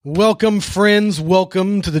Welcome, friends.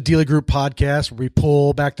 Welcome to the Delia Group podcast, where we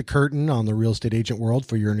pull back the curtain on the real estate agent world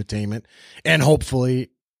for your entertainment and hopefully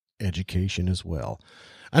education as well.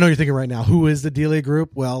 I know you're thinking right now, who is the Delia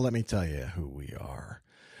Group? Well, let me tell you who we are.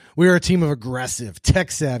 We are a team of aggressive,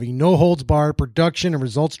 tech-savvy, no-holds-barred, production and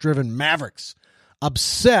results-driven mavericks,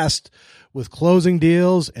 obsessed with closing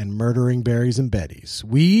deals and murdering Barrys and Bettys.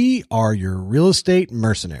 We are your real estate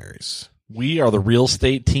mercenaries. We are the real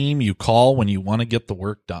estate team you call when you want to get the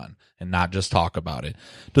work done and not just talk about it.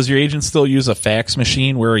 Does your agent still use a fax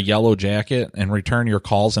machine, wear a yellow jacket, and return your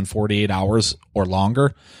calls in 48 hours or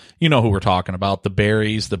longer? You know who we're talking about, the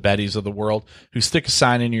Barrys, the Bettys of the world, who stick a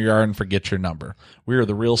sign in your yard and forget your number. We are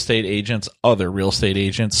the real estate agents other real estate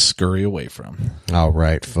agents scurry away from. All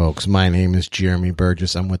right, folks. My name is Jeremy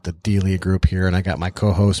Burgess. I'm with the Delia Group here, and I got my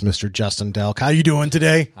co-host, Mr. Justin Delk. How you doing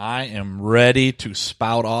today? I am ready to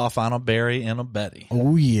spout off on a Barry and a Betty.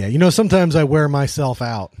 Oh, yeah. You know, sometimes I wear myself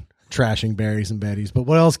out trashing Barrys and Bettys, but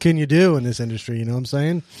what else can you do in this industry? You know what I'm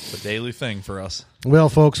saying? It's a daily thing for us. Well,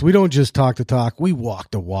 folks, we don't just talk the talk. We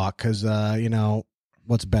walk the walk because, you know,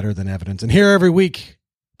 what's better than evidence? And here every week,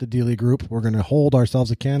 the Delia Group, we're going to hold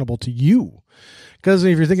ourselves accountable to you. Because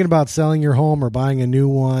if you're thinking about selling your home or buying a new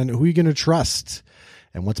one, who are you going to trust?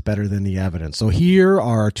 And what's better than the evidence? So here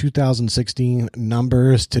are our 2016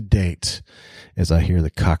 numbers to date. As I hear the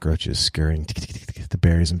cockroaches scurrying, the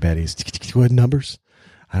Barrys and Bettys. What numbers?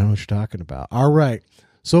 I don't know what you're talking about. All right.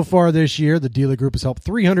 So far this year, the Delia Group has helped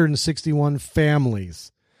 361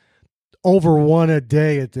 families. Over one a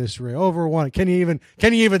day at this rate. Over one. Can you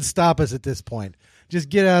even stop us at this point? Just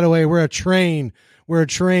get out of the way. We're a train. We're a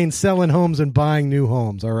train selling homes and buying new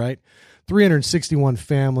homes. All right. 361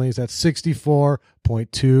 families. That's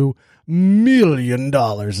 $64.2 million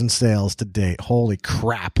in sales to date. Holy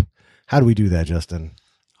crap. How do we do that, Justin?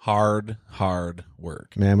 Hard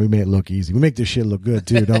work. Man, we make it look easy. We make this shit look good,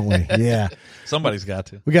 too, don't we? Yeah. Somebody's got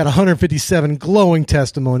to. We got 157 glowing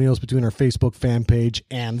testimonials between our Facebook fan page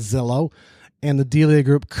and Zillow. And the Delia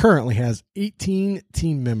Group currently has 18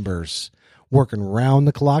 team members working round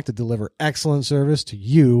the clock to deliver excellent service to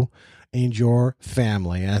you and your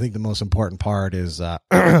family. And I think the most important part is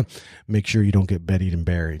make sure you don't get bettied and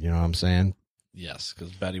buried. You know what I'm saying? Yes,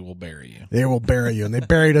 because Betty will bury you. They will bury you. And they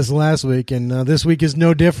buried us last week, and this week is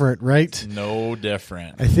no different, right? No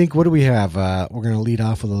different. I think, what do we have? We're going to lead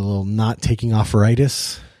off with a little not taking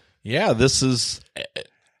offeritis. Yeah, it's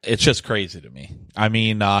just crazy to me. I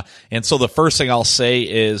mean, and so the first thing I'll say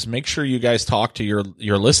is make sure you guys talk to your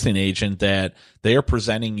listing agent that they are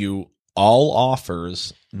presenting you all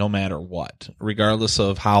offers no matter what, regardless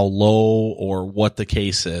of how low or what the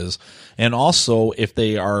case is. And also, if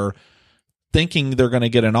they are thinking they're going to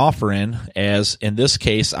get an offer in, as in this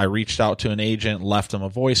case, I reached out to an agent, left them a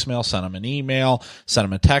voicemail, sent them an email, sent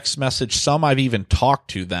them a text message. Some I've even talked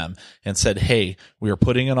to them and said, hey, we are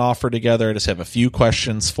putting an offer together. I just have a few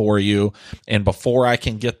questions for you. And before I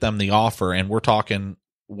can get them the offer, and we're talking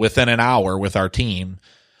within an hour with our team,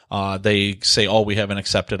 they say, oh, we have an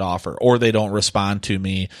accepted offer, or they don't respond to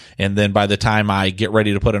me. And then by the time I get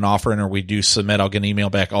ready to put an offer in, or we do submit, I'll get an email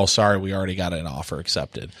back. Oh, sorry, we already got an offer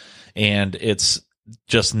accepted. And it's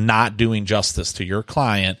just not doing justice to your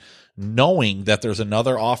client, knowing that there's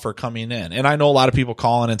another offer coming in. And I know a lot of people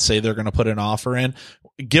call in and say they're going to put an offer in.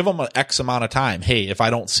 Give them an X amount of time. Hey, if I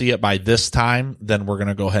don't see it by this time, then we're going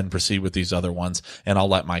to go ahead and proceed with these other ones, and I'll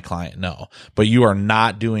let my client know. But you are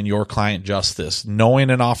not doing your client justice, knowing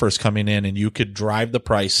an offer is coming in and you could drive the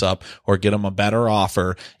price up or get them a better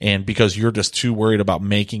offer. And because you're just too worried about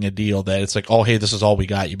making a deal that it's like, oh, hey, this is all we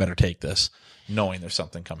got, you better take this, knowing there's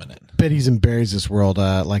something coming in. Bettys and Barrys this world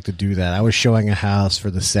like to do that. I was showing a house for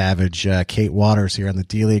the savage Kate Waters here on the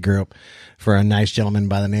Delia Group for a nice gentleman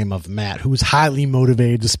by the name of Matt, who was highly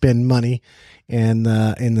motivated to spend money in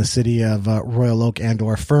the city of Royal Oak and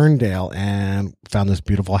or Ferndale, and found this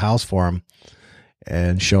beautiful house for him.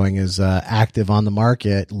 And showing is active on the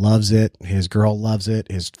market, loves it. His girl loves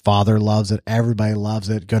it. His father loves it. Everybody loves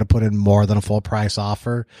it. Going to put in more than a full price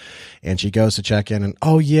offer. And she goes to check in and,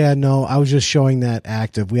 oh yeah, no, I was just showing that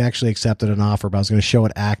active. We actually accepted an offer, but I was going to show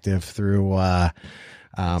it active through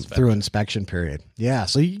inspection period. Yeah.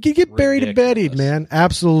 So you can get buried and bettied, man.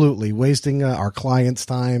 Absolutely. Wasting our clients'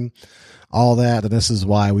 time, all that. And this is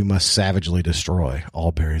why we must savagely destroy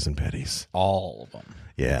all Barrys and Bettys. All of them.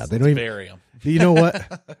 Yeah. They don't even bury them. You know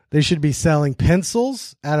what? They should be selling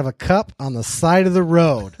pencils out of a cup on the side of the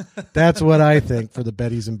road. That's what I think for the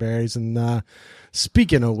Bettys and Barrys. And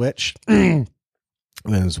speaking of which,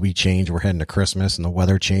 as we change, we're heading to Christmas and the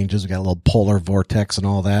weather changes. We got a little polar vortex and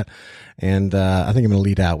all that. And I think I'm going to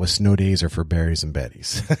lead out with snow days are for Barrys and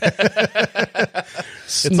Bettys.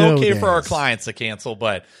 Snow okay for our days. clients to cancel,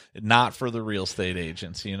 but not for the real estate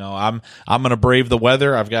agents. You know, I'm going to brave the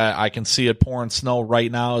weather. I can see it pouring snow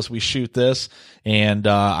right now as we shoot this, and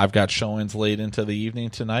I've got showings late into the evening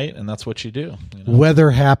tonight, and that's what you do. You know?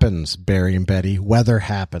 Weather happens, Barry and Betty. Weather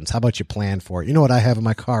happens. How about you plan for it? You know what I have in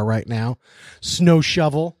my car right now? Snow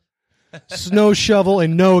shovel. Snow shovel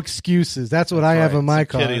and no excuses. That's what I have in my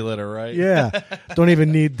car. Kitty litter, right? Yeah. Don't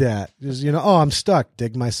even need that. Just, I'm stuck.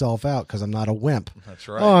 Dig myself out because I'm not a wimp. That's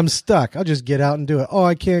right. Oh, I'm stuck. I'll just get out and do it. Oh,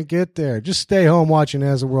 I can't get there. Just stay home watching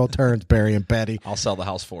As the World Turns, Barry and Betty. I'll sell the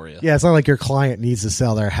house for you. Yeah, it's not like your client needs to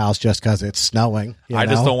sell their house just because it's snowing. I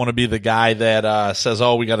just don't want to be the guy that says,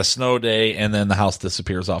 oh, we got a snow day, and then the house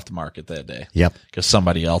disappears off the market that day. Yep. Because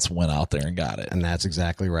somebody else went out there and got it. And that's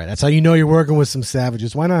exactly right. That's how you know you're working with some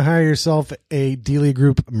savages. Why not hire yourself a Delia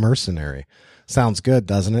Group mercenary? Sounds good,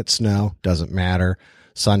 doesn't it? Snow, doesn't matter.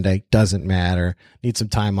 Sunday, doesn't matter. Need some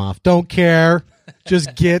time off. Don't care.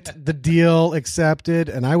 Just get the deal accepted.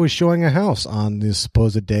 And I was showing a house on this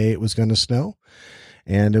supposed day it was going to snow.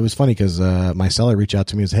 And it was funny because my seller reached out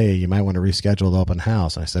to me and said, hey, you might want to reschedule the open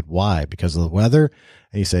house. And I said, why? Because of the weather?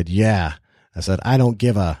 And he said, yeah. I said, I don't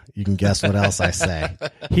give a, you can guess what else I say.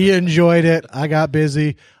 He enjoyed it. I got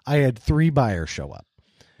busy. I had 3 buyers show up.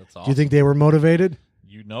 That's awesome. Do you think they were motivated?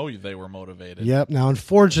 You know they were motivated. Yep. Now,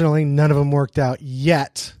 unfortunately, none of them worked out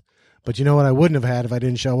yet. But you know what I wouldn't have had if I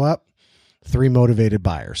didn't show up? 3 motivated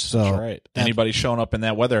buyers. So that's right. Anybody showing up in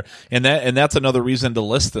that weather, and that's another reason to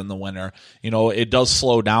list in the winter. You know, it does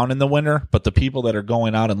slow down in the winter, but the people that are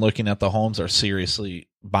going out and looking at the homes are seriously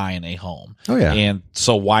buying a home. Oh yeah. And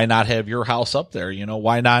so why not have your house up there? You know,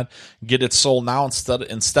 why not get it sold now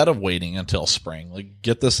instead of waiting until spring? Like,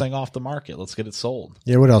 get this thing off the market. Let's get it sold.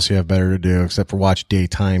 Yeah. What else you have better to do except for watch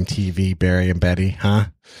daytime TV, Barry and Betty? Huh?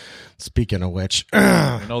 Speaking of which,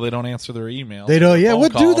 I know they don't answer their emails. They don't. Yeah.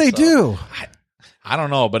 What do they do? I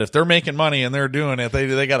don't know, but if they're making money and they're doing it,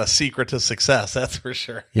 they got a secret to success. That's for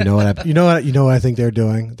sure. You know what? You know what I think they're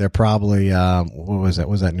doing? They're probably what was that?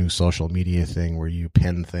 What was that new social media thing where you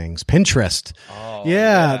pin things? Pinterest. Oh,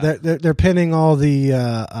 yeah. They're pinning all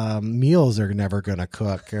the meals they're never going to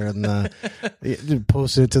cook and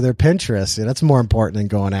post it to their Pinterest. Yeah, that's more important than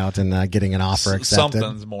going out and getting an offer accepted.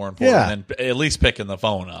 Something's more important than at least picking the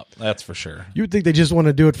phone up. That's for sure. You would think they just want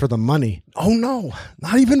to do it for the money. Oh no,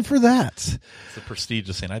 not even for that. It's the prestige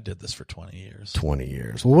of saying I did this for 20 years. 20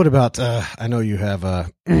 years. Well, what about, I know you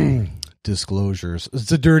have disclosures.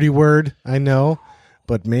 It's a dirty word, I know,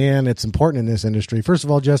 but man, it's important in this industry. First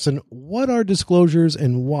of all, Justin, what are disclosures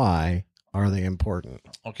and why are they important?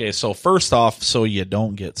 Okay, so first off, so you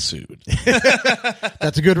don't get sued.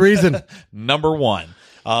 That's a good reason. Number one.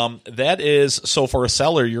 That is, so for a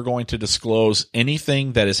seller, you're going to disclose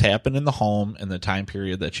anything that has happened in the home in the time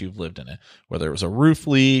period that you've lived in it, whether it was a roof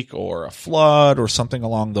leak or a flood or something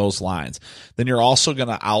along those lines. Then you're also going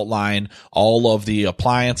to outline all of the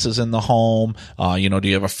appliances in the home. Do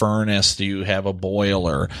you have a furnace? Do you have a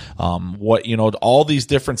boiler? All these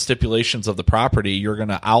different stipulations of the property, you're going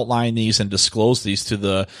to outline these and disclose these to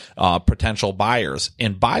the potential buyers.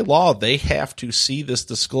 And by law, they have to see this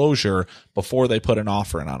disclosure before they put an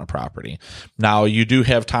offer in on a property. Now, you do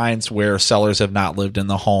have times where sellers have not lived in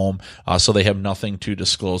the home, so they have nothing to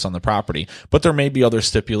disclose on the property. But there may be other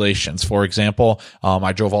stipulations. For example,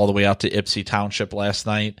 I drove all the way out to Ypsi Township last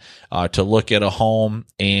night to look at a home,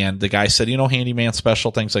 and the guy said, handyman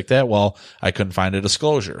special, things like that. Well, I couldn't find a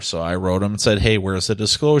disclosure. So I wrote him and said, hey, where's the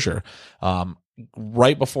disclosure?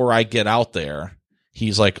 Right before I get out there,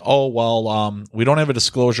 he's like, oh, well, we don't have a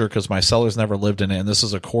disclosure because my seller's never lived in it, and this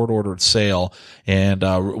is a court-ordered sale, and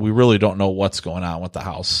we really don't know what's going on with the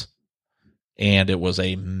house. And it was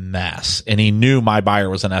a mess. And he knew my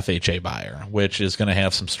buyer was an FHA buyer, which is going to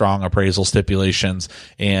have some strong appraisal stipulations.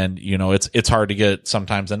 And, it's hard to get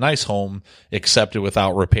sometimes a nice home accepted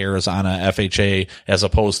without repairs on a FHA as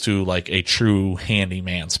opposed to like a true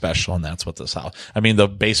handyman special. And that's what this house, the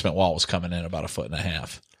basement wall was coming in about 1.5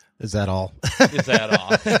 feet. Is that all? Is that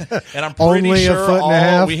all? And I'm pretty Only sure a foot and a all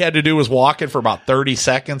half? we had to do was walk it for about 30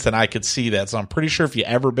 seconds, and I could see that. So I'm pretty sure if you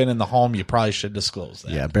ever been in the home, you probably should disclose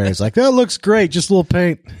that. Yeah, Barry's like, that looks great. Just a little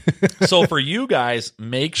paint. So for you guys,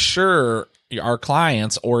 make sure our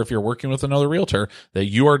clients, or if you're working with another realtor, that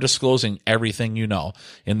you are disclosing everything you know.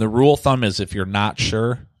 And the rule of thumb is if you're not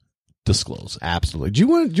sure, disclose it. Absolutely.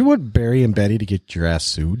 Do you want Barry and Betty to get your ass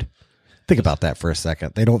sued? Think about that for a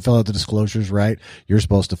second. They don't fill out the disclosures right. You're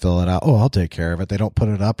supposed to fill it out. Oh, I'll take care of it. They don't put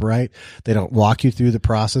it up right. They don't walk you through the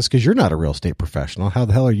process because you're not a real estate professional. How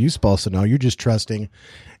the hell are you supposed to know? You're just trusting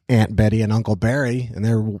Aunt Betty and Uncle Barry, and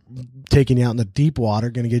they're taking you out in the deep water,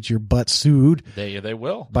 going to get your butt sued. They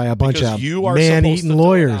will by a bunch because of you are man-eating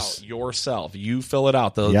lawyers. Fill it out yourself. You fill it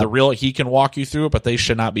out. The real he can walk you through it, but they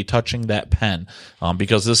should not be touching that pen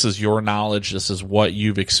because this is your knowledge. This is what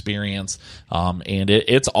you've experienced, and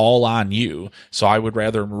it's all on you. So I would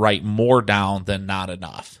rather write more down than not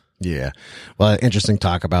enough. Yeah. Well, interesting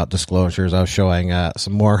talk about disclosures. I was showing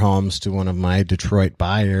some more homes to one of my Detroit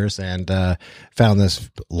buyers and found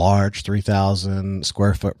this large 3,000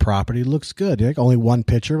 square foot property. Looks good. Like only one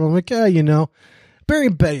picture. I'm like, yeah, Barry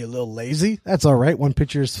and Betty a little lazy. That's all right. One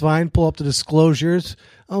picture is fine. Pull up the disclosures.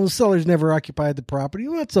 Oh, the seller's never occupied the property.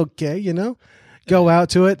 Well, that's okay, Go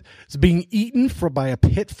out to it. It's being eaten by a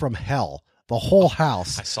pit from hell. The whole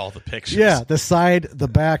house. I saw the pictures. Yeah, the side, the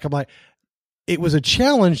back. I'm like, it was a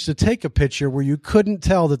challenge to take a picture where you couldn't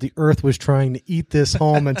tell that the earth was trying to eat this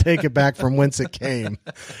home and take it back from whence it came.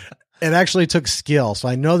 It actually took skill. So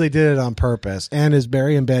I know they did it on purpose. And is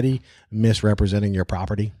Barry and Betty misrepresenting your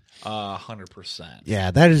property? 100%.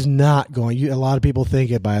 Yeah, that is not going. A lot of people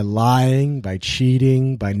think it by lying, by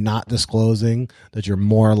cheating, by not disclosing that you're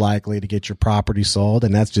more likely to get your property sold,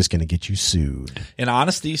 and that's just going to get you sued. And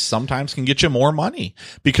honesty sometimes can get you more money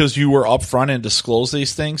because you were upfront and disclose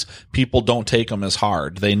these things. People don't take them as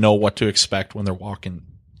hard. They know what to expect when they're walking,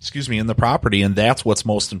 in the property, and that's what's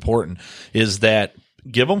most important is that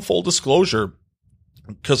give them full disclosure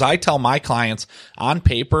because I tell my clients on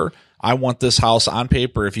paper, I want this house on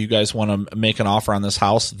paper. If you guys want to make an offer on this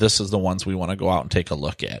house, this is the ones we want to go out and take a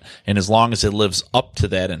look at. And as long as it lives up to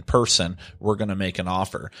that in person, we're going to make an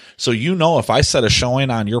offer. So, if I set a showing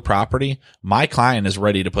on your property, my client is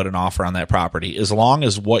ready to put an offer on that property as long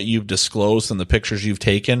as what you've disclosed and the pictures you've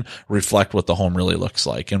taken reflect what the home really looks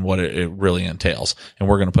like and what it really entails. And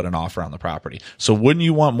we're going to put an offer on the property. So wouldn't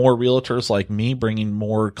you want more realtors like me bringing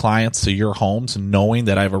more clients to your homes, knowing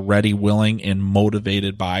that I have a ready, willing, and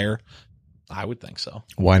motivated buyer? I would think so.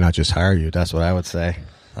 Why not just hire you? That's what I would say.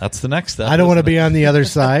 That's the next step. I don't want to be on the other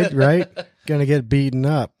side, right? Going to get beaten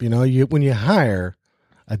up. When you hire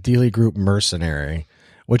a Delia Group mercenary,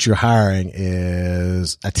 what you're hiring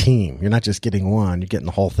is a team. You're not just getting one. You're getting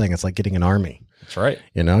the whole thing. It's like getting an army. That's right.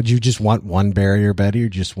 Do you just want one Barry or Betty or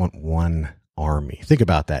just want one army? Think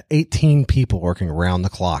about that. 18 people working around the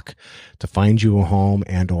clock to find you a home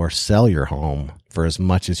and or sell your home for as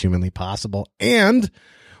much as humanly possible. And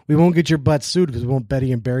we won't get your butt sued because we won't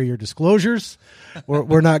Betty and Barry your disclosures.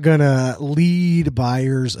 We're not going to lead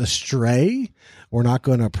buyers astray. We're not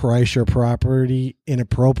going to price your property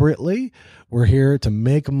inappropriately. We're here to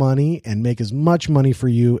make money and make as much money for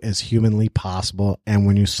you as humanly possible. And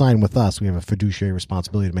when you sign with us, we have a fiduciary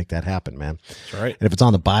responsibility to make that happen, man. That's right. And if it's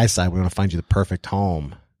on the buy side, we want to find you the perfect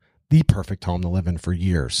home to live in for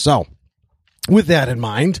years. So with that in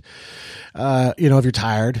mind, if you're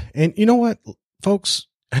tired and you know what, folks,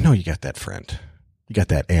 I know you got that friend, you got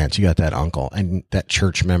that aunt, you got that uncle and that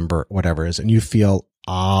church member, whatever it is, and you feel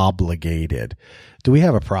obligated. Do we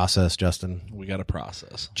have a process, Justin? We got a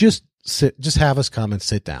process. Just have us come and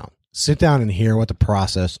sit down and hear what the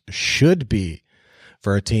process should be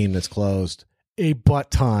for a team that's closed a butt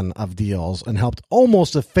ton of deals and helped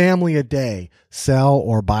almost a family a day sell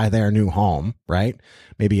or buy their new home, right?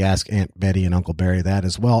 Maybe ask Aunt Betty and Uncle Barry that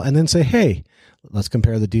as well. And then say, hey, let's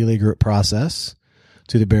compare the Delia Group process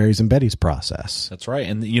to the Barrys and Betty's process. That's right.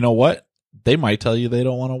 And you know what? They might tell you they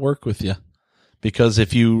don't want to work with you because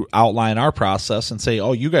if you outline our process and say,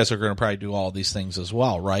 oh, you guys are going to probably do all these things as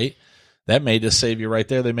well, right? That may just save you right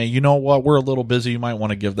there. They may, you know what, we're a little busy. You might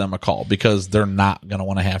want to give them a call because they're not going to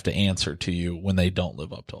want to have to answer to you when they don't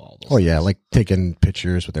live up to all those things. Yeah, like taking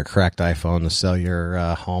pictures with their cracked iPhone to sell your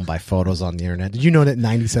home by photos on the internet. Did you know that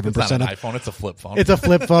 97% it's not an iPhone, it's a flip phone. It's a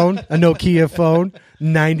flip phone, a Nokia phone.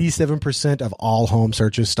 97% of all home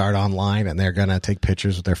searches start online, and they're going to take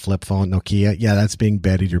pictures with their flip phone, Nokia. Yeah, that's being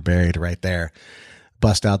bettied or buried right there.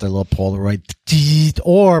 Bust out their little Polaroid.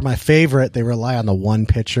 Or my favorite, they rely on the one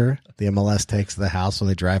picture the MLS takes of the house when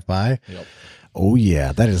they drive by. Yep. Oh,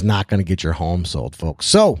 yeah, that is not going to get your home sold, folks.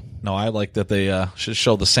 So, no, I like that they should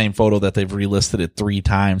show the same photo that they've relisted it 3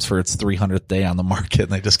 times for its 300th day on the market, and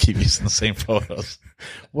they just keep using the same photos.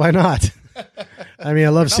 Why not? I mean, I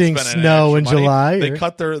love seeing snow in July.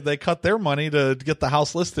 They cut their money to get the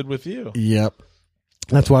house listed with you. Yep.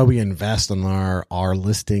 That's why we invest in our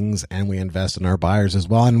listings and we invest in our buyers as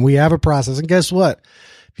well. And we have a process. And guess what?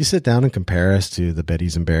 If you sit down and compare us to the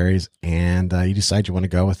Bettys and Barrys and you decide you want to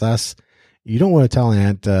go with us, you don't want to tell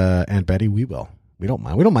Aunt Betty, we will. We don't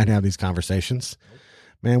mind. We don't mind having these conversations.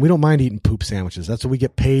 Man, we don't mind eating poop sandwiches. That's what we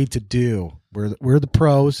get paid to do. We're the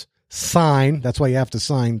pros. sign. That's why you have to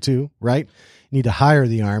sign too, right? You need to hire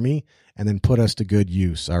the Army and then put us to good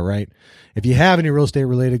use. All right. If you have any real estate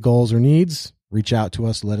related goals or needs, reach out to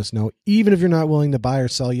us. Let us know. Even if you're not willing to buy or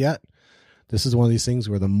sell yet, this is one of these things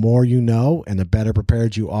where the more you know and the better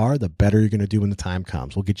prepared you are, the better you're going to do when the time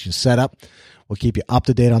comes. We'll get you set up. We'll keep you up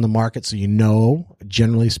to date on the market so you know,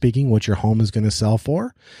 generally speaking, what your home is going to sell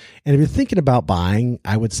for. And if you're thinking about buying,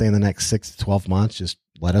 I would say in the next 6 to 12 months, just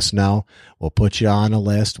let us know. We'll put you on a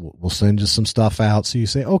list. We'll send you some stuff out. So you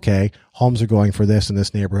say, okay, homes are going for this in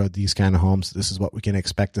this neighborhood, these kind of homes. This is what we can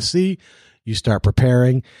expect to see. You start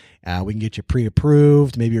preparing. We can get you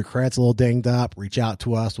pre-approved. Maybe your credit's a little dinged up. Reach out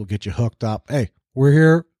to us. We'll get you hooked up. Hey, we're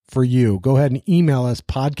here for you. Go ahead and email us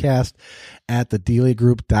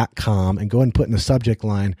podcast@thedeliagroup.com and go ahead and put in the subject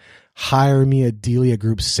line, hire me a Delia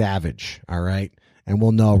Group Savage. All right. And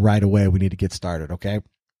we'll know right away we need to get started. Okay.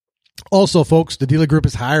 Also, folks, the Delia Group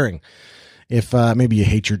is hiring. If maybe you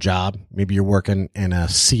hate your job, maybe you're working in a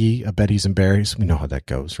sea of Betty's and Barry's. We know how that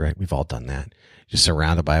goes, right? We've all done that. You're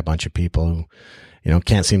surrounded by a bunch of people who,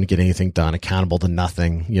 can't seem to get anything done, accountable to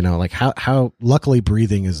nothing. Like how luckily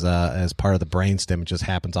breathing is as part of the brainstem, it just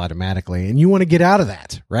happens automatically. And you want to get out of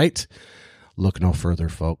that, right? Look no further,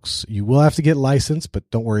 folks. You will have to get licensed,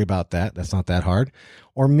 but don't worry about that. That's not that hard.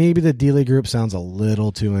 Or maybe the Delia Group sounds a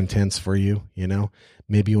little too intense for you,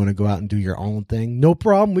 Maybe you want to go out and do your own thing. No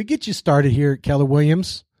problem. We get you started here at Keller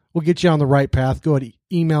Williams. We'll get you on the right path. Go ahead and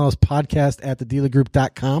email us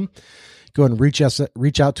podcast@thedeliagroup.com. Go ahead and reach out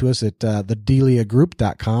to us at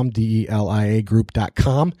thedeliagroup.com, DELIA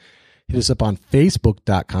group.com. Hit us up on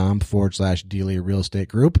facebook.com/Delia Real Estate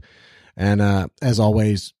Group. And as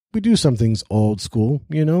always, we do some things old school,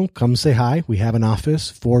 come say hi. We have an office,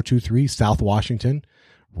 423 South Washington,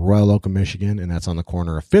 Royal Oak, Michigan, and that's on the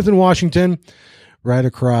corner of 5th and Washington, right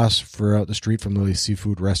across the street from Lily's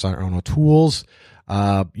Seafood Restaurant, Arnold Tools.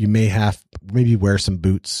 You may maybe wear some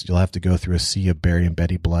boots. You'll have to go through a sea of Barry and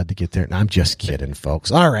Betty blood to get there. And I'm just kidding,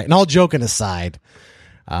 folks. All right. And all joking aside,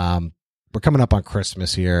 we're coming up on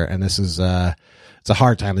Christmas here, and this is it's a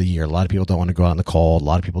hard time of the year. A lot of people don't want to go out in the cold. A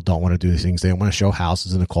lot of people don't want to do these things. They don't want to show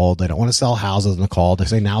houses in the cold. They don't want to sell houses in the cold. They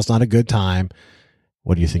say now's not a good time.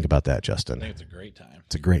 What do you think about that, Justin? I think it's a great time.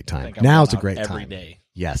 It's a great time. Now it's a great time. Every day.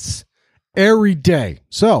 Yes. Every day.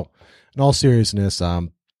 So, in all seriousness, we're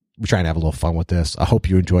trying to have a little fun with this. I hope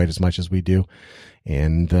you enjoy it as much as we do.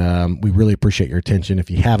 And we really appreciate your attention.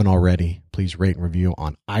 If you haven't already, please rate and review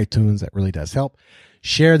on iTunes. That really does help.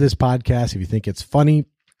 Share this podcast if you think it's funny.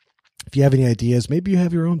 If you have any ideas, maybe you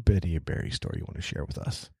have your own Betty or Barry story you want to share with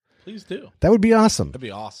us. Please do. That would be awesome. That'd be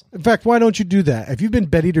awesome. In fact, why don't you do that? If you've been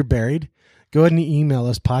Bettied or buried, go ahead and email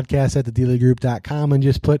us, podcast@thedeliagroup.com, and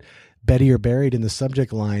just put Betty or buried in the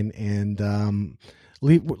subject line and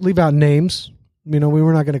leave out names. We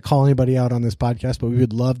were not going to call anybody out on this podcast, but we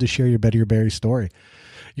would love to share your Betty or Barry story.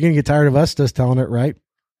 You're going to get tired of us just telling it, right?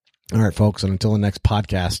 All right, folks, and until the next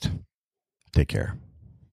podcast, take care.